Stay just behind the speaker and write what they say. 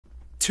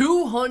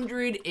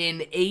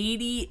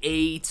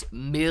$288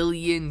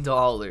 million.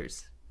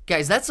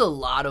 Guys, that's a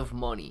lot of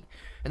money.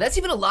 And that's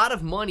even a lot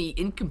of money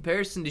in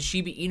comparison to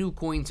Shiba Inu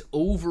Coin's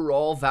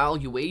overall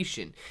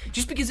valuation.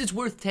 Just because it's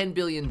worth $10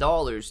 billion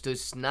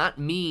does not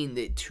mean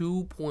that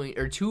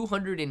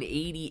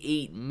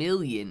 $288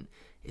 million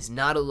is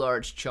not a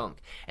large chunk.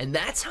 And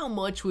that's how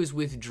much was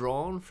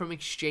withdrawn from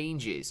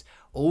exchanges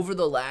over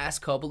the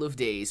last couple of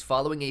days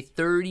following a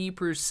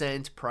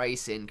 30%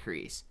 price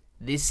increase.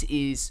 This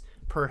is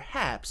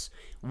perhaps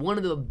one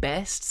of the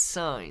best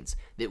signs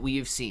that we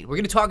have seen. We're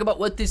going to talk about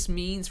what this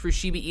means for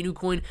Shiba Inu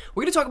Coin.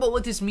 We're going to talk about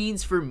what this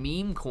means for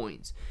meme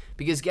coins.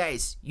 Because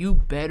guys, you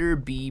better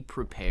be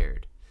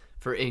prepared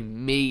for a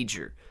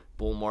major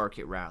bull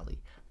market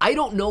rally. I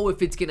don't know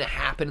if it's going to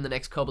happen in the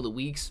next couple of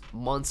weeks,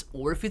 months,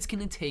 or if it's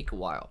going to take a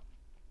while.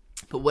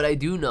 But what I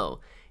do know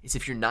is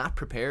if you're not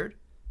prepared,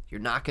 you're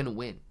not going to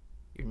win.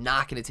 You're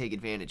not going to take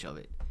advantage of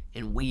it.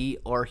 And we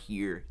are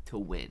here to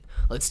win.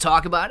 Let's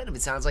talk about it. If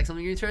it sounds like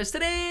something you're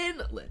interested in,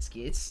 let's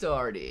get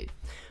started.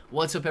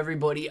 What's up,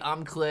 everybody?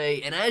 I'm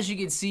Clay, and as you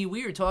can see,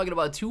 we are talking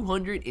about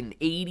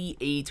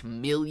 $288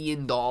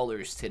 million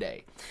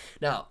today.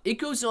 Now, it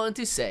goes on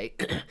to say,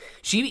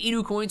 Shiba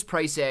Inu Coin's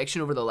price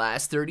action over the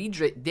last 30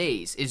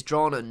 days is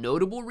drawn a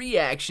notable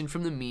reaction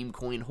from the meme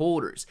coin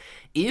holders.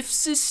 If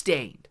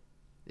sustained,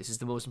 this is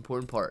the most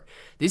important part,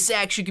 this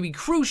action could be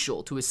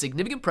crucial to a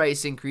significant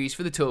price increase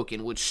for the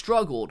token, which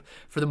struggled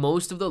for the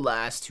most of the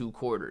last 2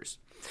 quarters.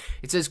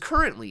 It says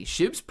currently,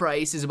 SHIB's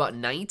price is about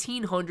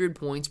 1,900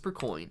 points per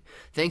coin,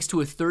 thanks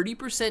to a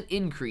 30%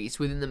 increase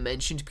within the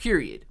mentioned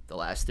period, the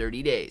last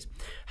 30 days.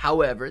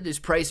 However, this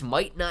price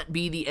might not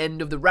be the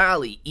end of the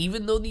rally,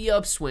 even though the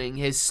upswing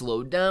has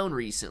slowed down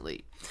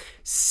recently.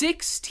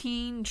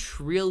 16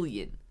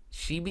 trillion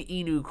Shiba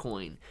Inu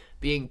Coin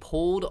being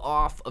pulled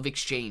off of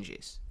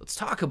exchanges. Let's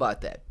talk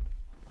about that.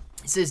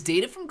 It says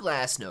data from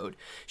Glassnode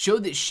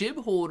showed that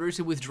SHIB holders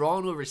have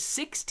withdrawn over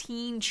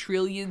 16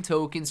 trillion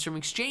tokens from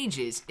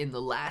exchanges in the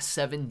last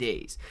 7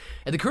 days.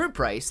 At the current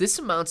price, this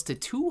amounts to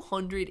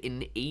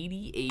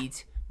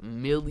 $288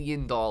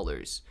 million.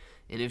 And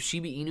if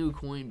Shiba Inu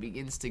Coin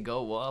begins to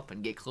go up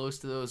and get close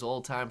to those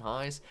all-time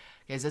highs,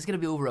 guys, that's going to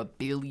be over $1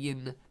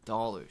 billion.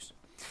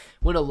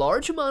 When a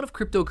large amount of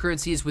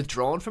cryptocurrency is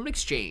withdrawn from an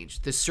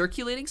exchange, the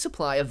circulating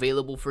supply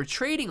available for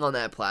trading on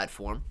that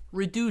platform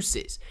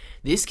reduces.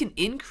 This can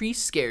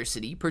increase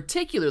scarcity,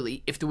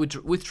 particularly if the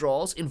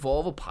withdrawals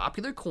involve a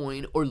popular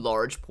coin or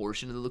large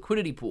portion of the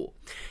liquidity pool.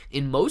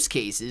 In most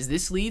cases,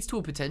 this leads to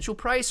a potential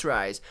price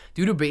rise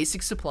due to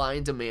basic supply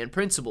and demand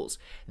principles.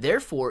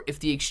 Therefore, if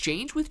the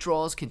exchange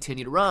withdrawals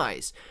continue to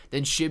rise,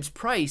 then SHIB's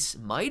price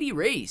might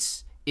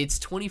erase its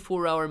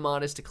 24-hour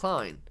modest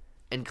decline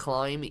and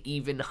climb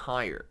even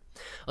higher.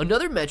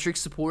 Another metric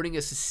supporting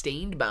a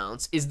sustained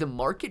bounce is the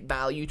market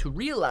value to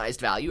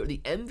realized value, or the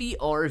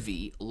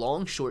MVRV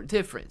long-short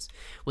difference.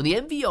 When the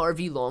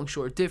MVRV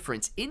long-short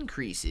difference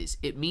increases,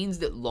 it means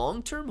that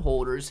long-term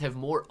holders have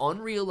more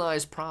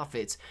unrealized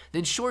profits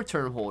than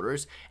short-term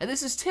holders, and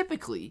this is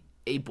typically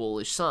a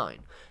bullish sign.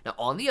 Now,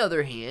 on the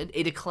other hand,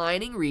 a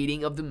declining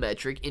reading of the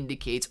metric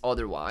indicates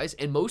otherwise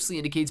and mostly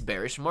indicates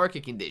bearish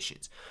market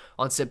conditions.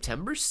 On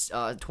September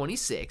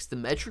 26th, the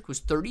metric was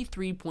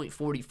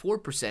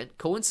 33.44%,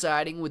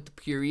 coinciding with the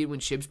period when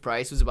SHIB's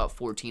price was about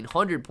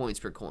 1,400 points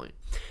per coin.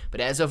 But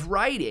as of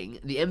writing,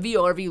 the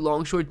MVRV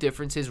long-short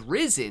difference has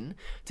risen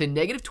to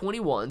negative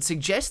 21,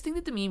 suggesting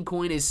that the meme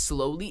coin is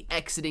slowly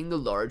exiting the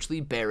largely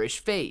bearish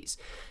phase.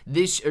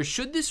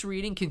 Should this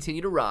reading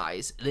continue to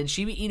rise, then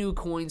Shiba Inu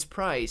Coin's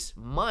price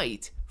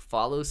might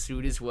follow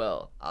suit as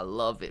well. I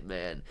love it,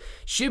 man.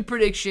 SHIB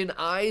prediction,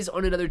 eyes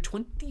on another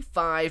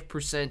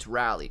 25%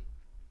 rally.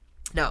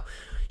 Now,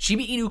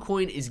 Shiba Inu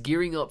Coin is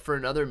gearing up for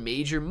another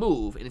major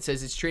move, and it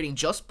says it's trading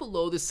just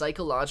below the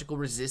psychological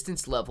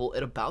resistance level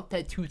at about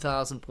that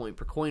 2,000 point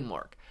per coin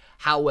mark.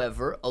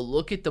 However, a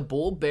look at the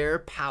bull bear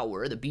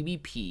power, the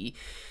BBP,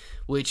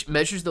 which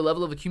measures the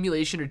level of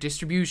accumulation or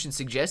distribution,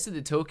 suggested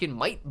the token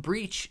might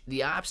breach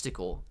the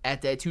obstacle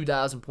at that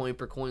 2,000 point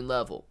per coin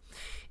level.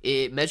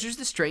 It measures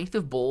the strength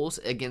of bulls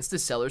against the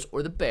sellers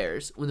or the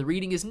bears. When the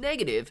reading is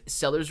negative,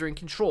 sellers are in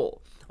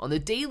control. On the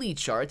daily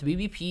chart, the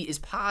BBP is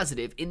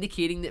positive,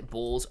 indicating that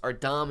bulls are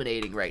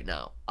dominating right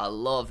now. I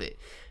love it.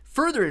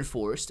 Further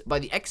enforced by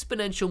the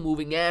exponential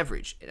moving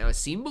average. And as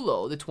seen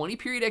below, the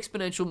 20-period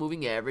exponential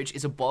moving average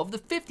is above the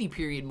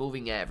 50-period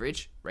moving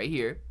average, right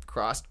here,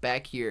 crossed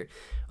back here.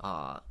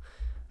 I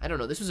don't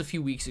know, this was a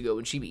few weeks ago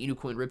when Shiba Inu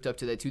Coin ripped up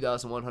to that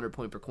 2,100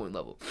 point per coin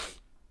level.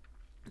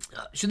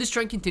 Should this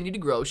trend continue to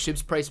grow,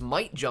 SHIB's price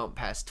might jump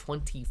past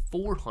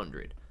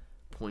 2,400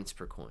 points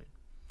per coin,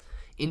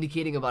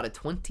 indicating about a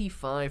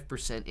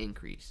 25%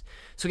 increase.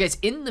 So guys,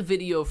 in the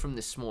video from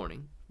this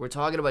morning, we're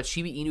talking about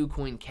Shiba Inu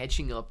Coin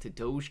catching up to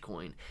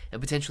Dogecoin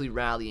and potentially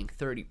rallying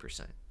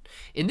 30%.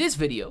 In this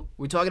video,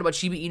 we're talking about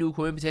Shiba Inu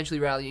Coin potentially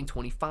rallying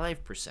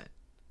 25%.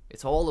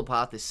 It's all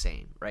about the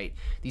same, right?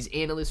 These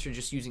analysts are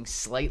just using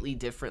slightly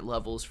different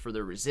levels for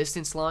their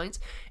resistance lines,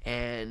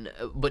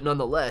 but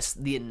nonetheless,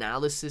 the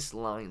analysis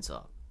lines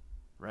up,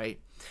 right?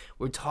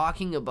 We're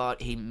talking about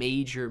a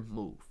major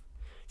move.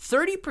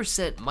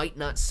 30% might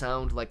not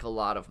sound like a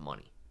lot of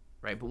money,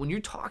 right? But when you're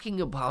talking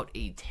about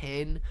a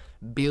 $10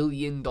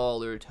 billion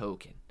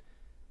token,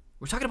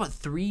 we're talking about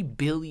 $3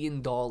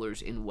 billion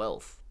in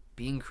wealth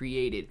being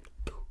created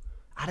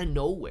out of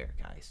nowhere,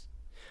 guys.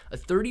 A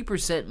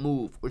 30%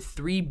 move or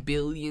 $3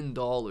 billion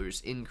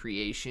in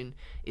creation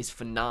is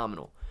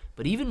phenomenal.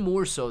 But even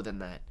more so than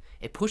that,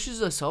 it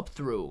pushes us up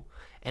through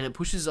and it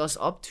pushes us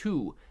up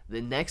to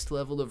the next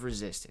level of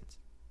resistance.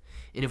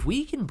 And if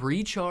we can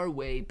breach our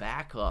way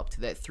back up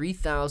to that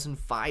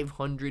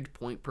 3,500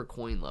 point per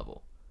coin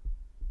level,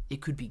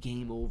 it could be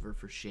game over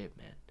for SHIB,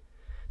 man.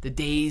 The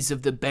days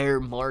of the bear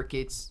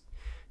markets,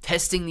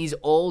 testing these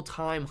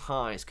all-time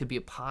highs could be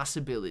a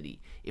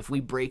possibility if we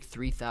break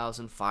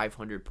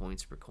 3,500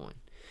 points per coin.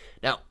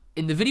 Now,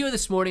 in the video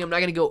this morning, I'm not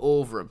going to go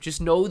over them.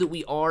 Just know that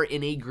we are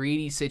in a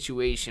greedy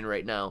situation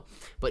right now,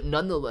 but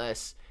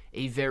nonetheless,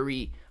 a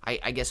very,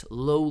 I guess,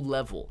 low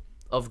level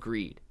of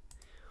greed.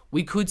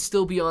 We could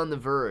still be on the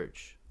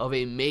verge of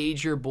a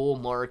major bull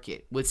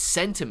market with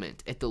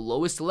sentiment at the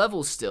lowest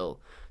level still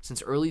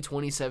since early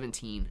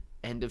 2017,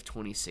 end of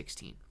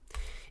 2016.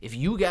 If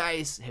you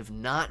guys have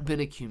not been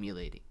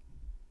accumulating,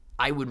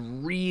 I would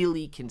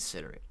really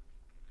consider it.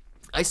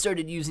 I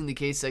started using the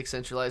KSEX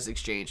centralized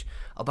exchange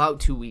about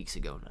 2 weeks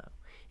ago now.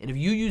 And if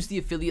you use the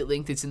affiliate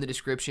link that's in the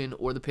description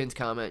or the pinned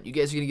comment, you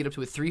guys are going to get up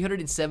to a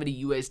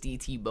 370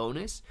 USDT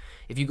bonus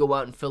if you go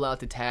out and fill out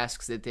the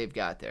tasks that they've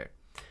got there.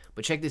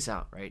 But check this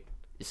out, right?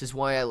 This is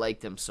why I like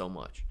them so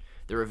much.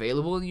 They're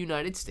available in the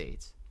United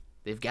States.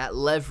 They've got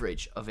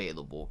leverage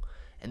available.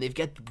 And they've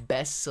got the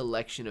best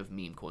selection of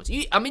meme coins.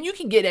 I mean, you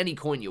can get any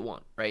coin you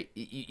want, right?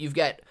 You've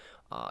got,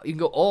 you can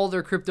go all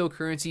their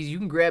cryptocurrencies. You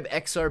can grab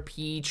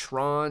XRP,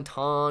 Tron,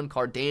 Ton,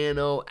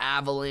 Cardano,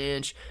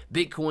 Avalanche,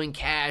 Bitcoin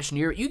Cash,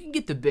 Near. You can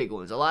get the big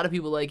ones. A lot of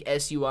people like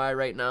SUI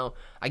right now.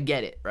 I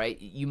get it,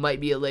 right? You might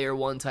be a layer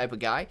 1 type of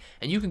guy,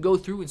 and you can go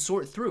through and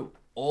sort through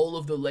all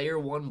of the layer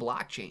 1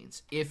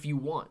 blockchains if you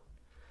want.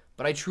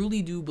 But I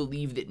truly do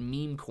believe that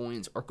meme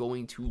coins are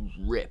going to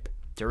rip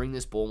during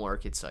this bull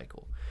market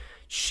cycle.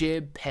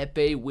 SHIB,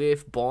 Pepe,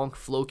 Whiff, Bonk,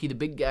 Floki, the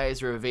big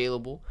guys are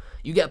available.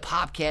 You got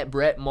Popcat,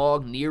 Brett,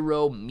 Mog,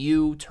 Nero,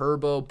 Mew,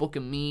 Turbo, Book a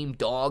Meme,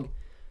 Dog.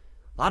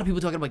 A lot of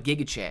people talking about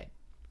GigaChat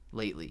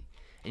lately.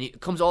 And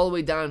it comes all the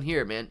way down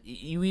here, man.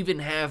 You even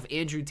have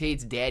Andrew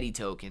Tate's daddy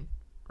token,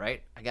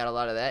 right? I got a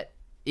lot of that.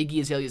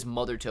 Iggy Azalea's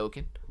mother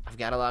token. I've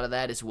got a lot of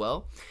that as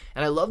well.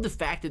 And I love the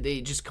fact that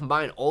they just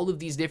combine all of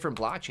these different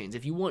blockchains.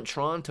 If you want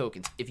Tron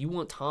tokens, if you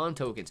want Ton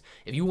tokens,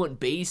 if you want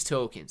Base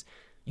tokens,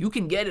 you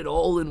can get it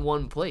all in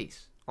one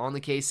place on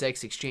the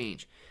KSEX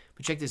exchange.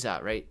 But check this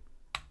out, right?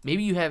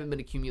 Maybe you haven't been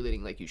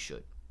accumulating like you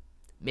should.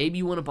 Maybe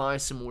you want to buy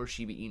some more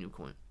Shiba Inu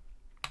Coin.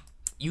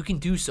 You can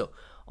do so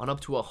on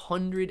up to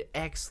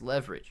 100x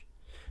leverage.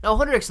 Now,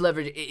 100x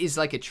leverage is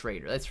like a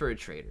trader. That's for a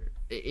trader.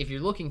 If you're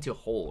looking to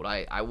hold,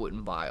 I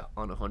wouldn't buy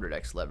on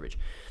 100x leverage.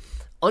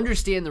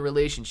 Understand the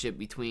relationship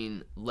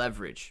between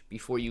leverage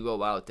before you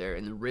go out there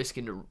and the risk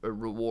and the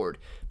reward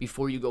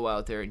before you go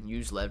out there and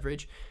use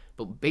leverage.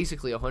 But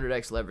basically,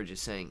 100x leverage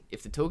is saying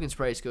if the token's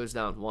price goes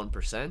down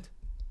 1%,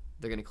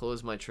 they're going to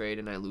close my trade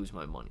and I lose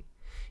my money.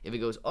 If it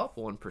goes up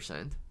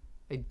 1%,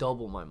 I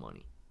double my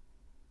money.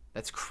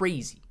 That's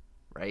crazy,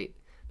 right?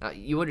 Now,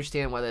 you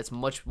understand why that's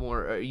much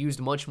more used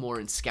much more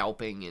in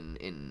scalping and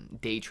in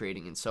day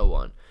trading and so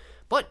on.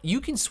 But you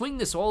can swing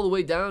this all the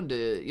way down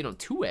to,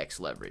 2x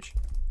leverage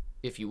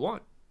if you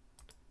want.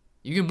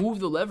 You can move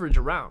the leverage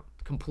around.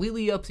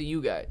 Completely up to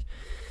you guys.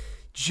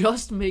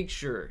 Just make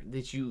sure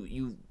that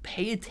you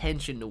pay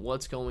attention to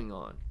what's going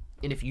on.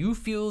 And if you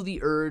feel the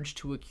urge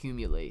to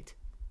accumulate,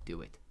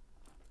 do it.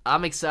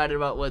 I'm excited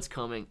about what's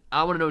coming.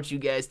 I want to know what you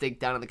guys think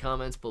down in the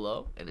comments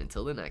below. And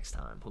until the next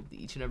time, hope that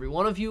each and every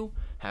one of you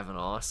have an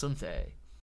awesome day.